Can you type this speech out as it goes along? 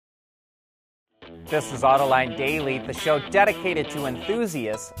This is Autoline Daily, the show dedicated to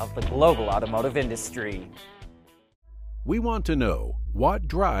enthusiasts of the global automotive industry. We want to know what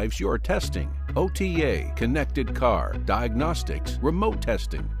drives your testing. OTA, connected car, diagnostics, remote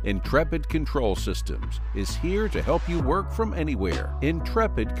testing. Intrepid Control Systems is here to help you work from anywhere.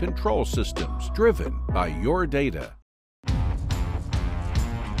 Intrepid Control Systems, driven by your data.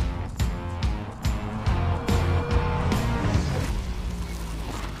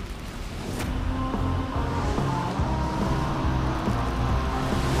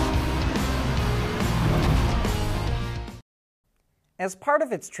 As part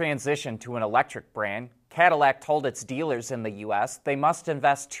of its transition to an electric brand, Cadillac told its dealers in the U.S. they must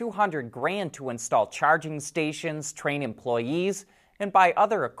invest $200,000 to install charging stations, train employees, and buy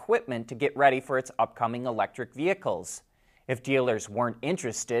other equipment to get ready for its upcoming electric vehicles. If dealers weren't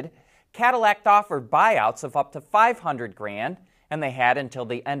interested, Cadillac offered buyouts of up to $500,000, and they had until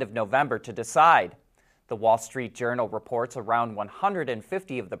the end of November to decide. The Wall Street Journal reports around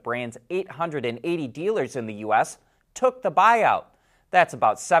 150 of the brand's 880 dealers in the U.S. took the buyout. That's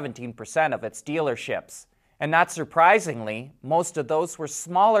about 17% of its dealerships. And not surprisingly, most of those were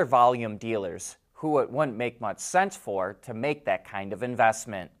smaller volume dealers who it wouldn't make much sense for to make that kind of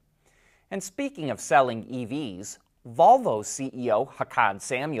investment. And speaking of selling EVs, Volvo CEO Håkan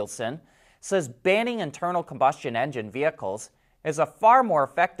Samuelsson says banning internal combustion engine vehicles is a far more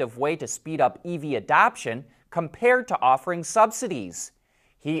effective way to speed up EV adoption compared to offering subsidies.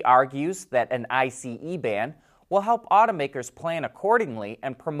 He argues that an ICE ban will help automakers plan accordingly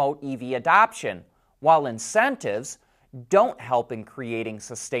and promote EV adoption, while incentives don't help in creating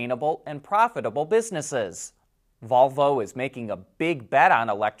sustainable and profitable businesses. Volvo is making a big bet on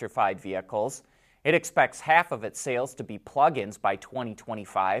electrified vehicles. It expects half of its sales to be plug-ins by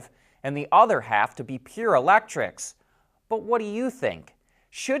 2025 and the other half to be pure electrics. But what do you think?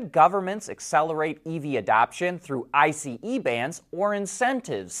 Should governments accelerate EV adoption through ICE bans or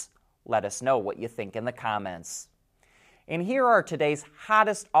incentives? Let us know what you think in the comments. And here are today's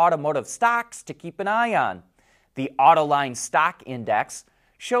hottest automotive stocks to keep an eye on. The Autoline Stock Index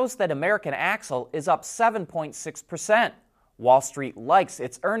shows that American Axle is up 7.6%. Wall Street likes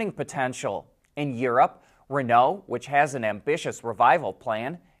its earning potential. In Europe, Renault, which has an ambitious revival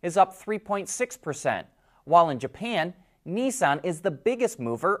plan, is up 3.6%, while in Japan, Nissan is the biggest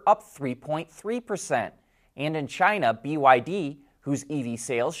mover, up 3.3%. And in China, BYD, whose EV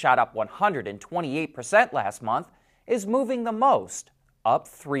sales shot up 128% last month, is moving the most, up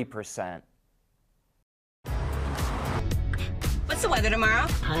 3%. What's the weather tomorrow?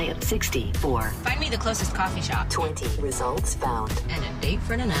 High of 64. Find me the closest coffee shop. 20 results found. And a date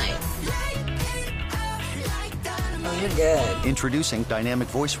for tonight. Oh, you're good. Introducing dynamic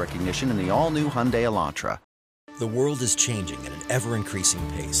voice recognition in the all-new Hyundai Elantra. The world is changing at an ever-increasing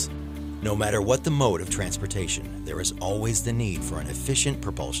pace. No matter what the mode of transportation, there is always the need for an efficient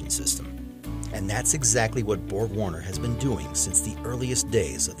propulsion system. And that's exactly what BorgWarner has been doing since the earliest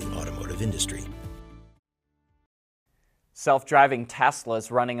days of the automotive industry. Self-driving Teslas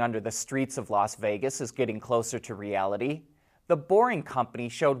running under the streets of Las Vegas is getting closer to reality. The Boring Company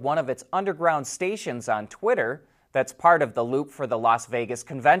showed one of its underground stations on Twitter that's part of the loop for the Las Vegas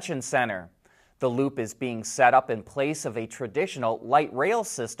Convention Center. The loop is being set up in place of a traditional light rail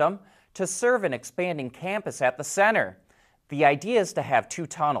system to serve an expanding campus at the center. The idea is to have two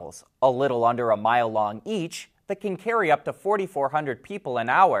tunnels, a little under a mile long each, that can carry up to 4,400 people an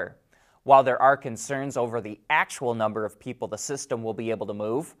hour. While there are concerns over the actual number of people the system will be able to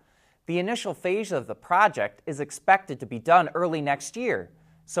move, the initial phase of the project is expected to be done early next year,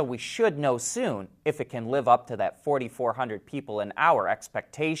 so we should know soon if it can live up to that 4,400 people an hour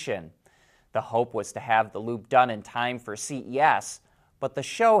expectation. The hope was to have the loop done in time for CES, but the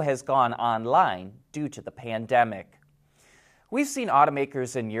show has gone online due to the pandemic. We've seen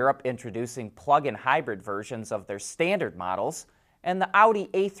automakers in Europe introducing plug-in hybrid versions of their standard models, and the Audi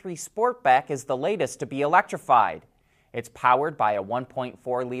A3 Sportback is the latest to be electrified. It's powered by a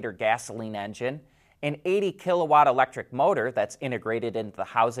 1.4-liter gasoline engine, an 80-kilowatt electric motor that's integrated into the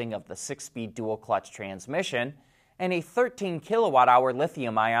housing of the 6-speed dual-clutch transmission, and a 13-kilowatt-hour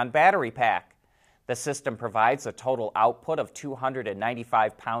lithium-ion battery pack. The system provides a total output of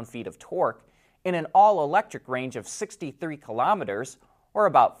 295 pound-feet of torque in an all-electric range of 63 kilometers, or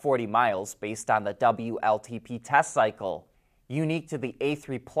about 40 miles based on the WLTP test cycle. Unique to the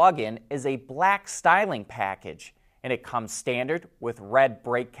A3 plug-in is a black styling package, and it comes standard with red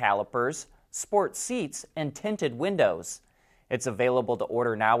brake calipers, sport seats, and tinted windows. It's available to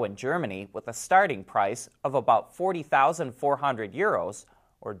order now in Germany with a starting price of about 40,400 euros,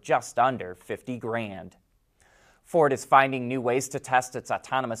 or just under 50 grand. Ford is finding new ways to test its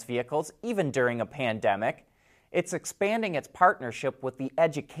autonomous vehicles even during a pandemic. It's expanding its partnership with the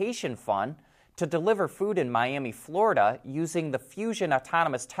Education Fund to deliver food in Miami, Florida, using the Fusion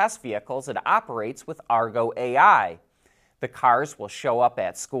autonomous test vehicles it operates with Argo AI. The cars will show up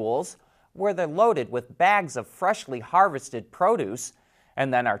at schools, where they're loaded with bags of freshly harvested produce,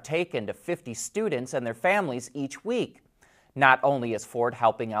 and then are taken to 50 students and their families each week. Not only is Ford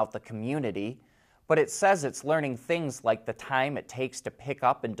helping out the community, but it says it's learning things like the time it takes to pick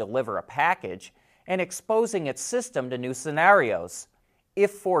up and deliver a package and exposing its system to new scenarios.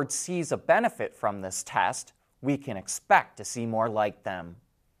 If Ford sees a benefit from this test, we can expect to see more like them.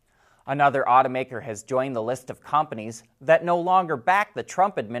 Another automaker has joined the list of companies that no longer back the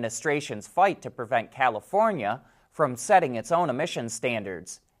Trump administration's fight to prevent California from setting its own emission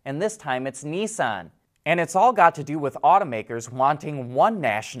standards, and this time it's Nissan. And it's all got to do with automakers wanting one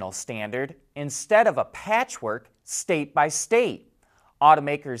national standard instead of a patchwork state by state.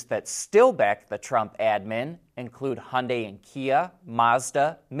 Automakers that still back the Trump admin include Hyundai and Kia,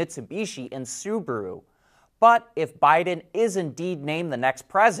 Mazda, Mitsubishi, and Subaru. But if Biden is indeed named the next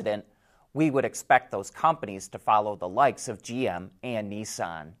president, we would expect those companies to follow the likes of GM and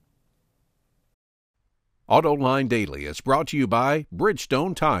Nissan. AutoLine Daily is brought to you by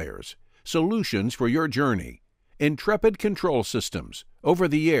Bridgestone Tires, solutions for your journey. Intrepid Control Systems,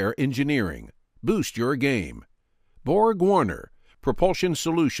 over-the-air engineering. Boost your game. Borg Warner, propulsion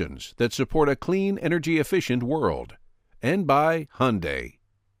solutions that support a clean, energy-efficient world. And by Hyundai.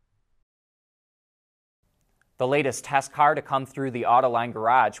 The latest test car to come through the Autoline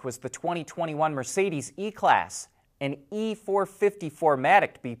garage was the 2021 Mercedes E-Class, an E450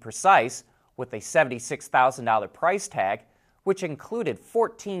 4MATIC to be precise, with a $76,000 price tag, which included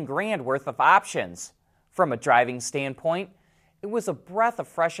 $14,000 worth of options. From a driving standpoint, it was a breath of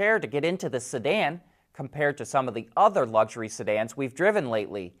fresh air to get into the sedan compared to some of the other luxury sedans we've driven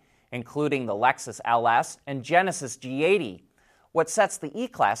lately, including the Lexus LS and Genesis G80. What sets the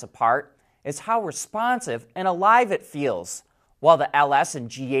E-Class apart is how responsive and alive it feels. While the LS and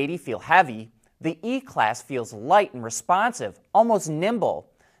G80 feel heavy, the E-Class feels light and responsive, almost nimble.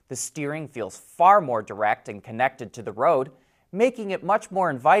 The steering feels far more direct and connected to the road, making it much more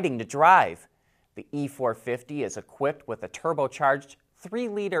inviting to drive. The E450 is equipped with a turbocharged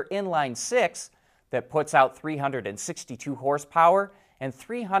 3-liter inline-six that puts out 362 horsepower and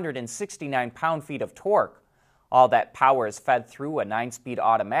 369 pound-feet of torque. All that power is fed through a 9-speed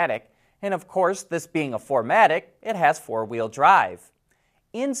automatic, and of course, this being a 4MATIC, it has 4-wheel drive.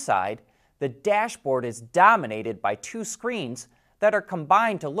 Inside, the dashboard is dominated by 2 screens that are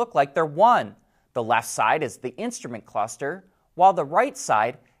combined to look like they're one. The left side is the instrument cluster, while the right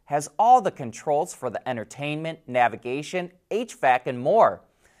side has all the controls for the entertainment, navigation, HVAC, and more.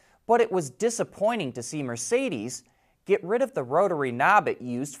 But it was disappointing to see Mercedes get rid of the rotary knob it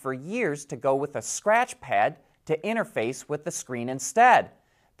used for years to go with a scratch pad to interface with the screen instead.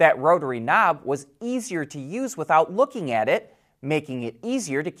 That rotary knob was easier to use without looking at it, making it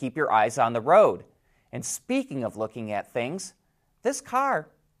easier to keep your eyes on the road. And speaking of looking at things, this car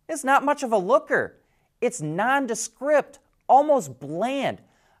is not much of a looker. It's nondescript, almost bland,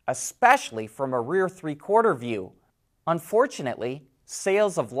 especially from a rear three-quarter view. Unfortunately,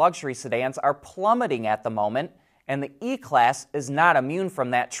 sales of luxury sedans are plummeting at the moment, and the E-Class is not immune from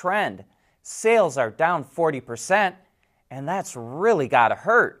that trend. Sales are down 40%, and that's really gotta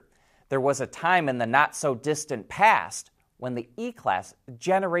hurt. There was a time in the not-so-distant past when the E-Class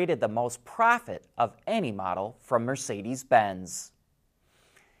generated the most profit of any model from Mercedes-Benz.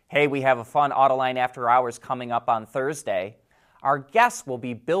 Hey, we have a fun Autoline After Hours coming up on Thursday. Our guests will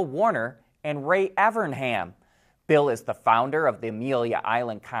be Bill Warner and Ray Evernham. Bill is the founder of the Amelia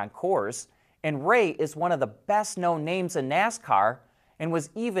Island Concours, and Ray is one of the best-known names in NASCAR and was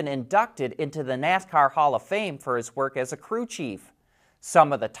even inducted into the NASCAR Hall of Fame for his work as a crew chief.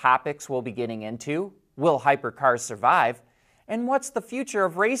 Some of the topics we'll be getting into: will hypercars survive? And what's the future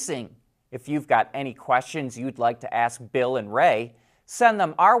of racing? If you've got any questions you'd like to ask Bill and Ray, send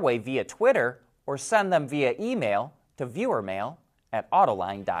them our way via Twitter or send them via email to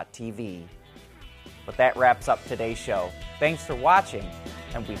viewermail@autoline.tv. But that wraps up today's show. Thanks for watching,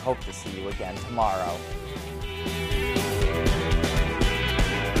 and we hope to see you again tomorrow.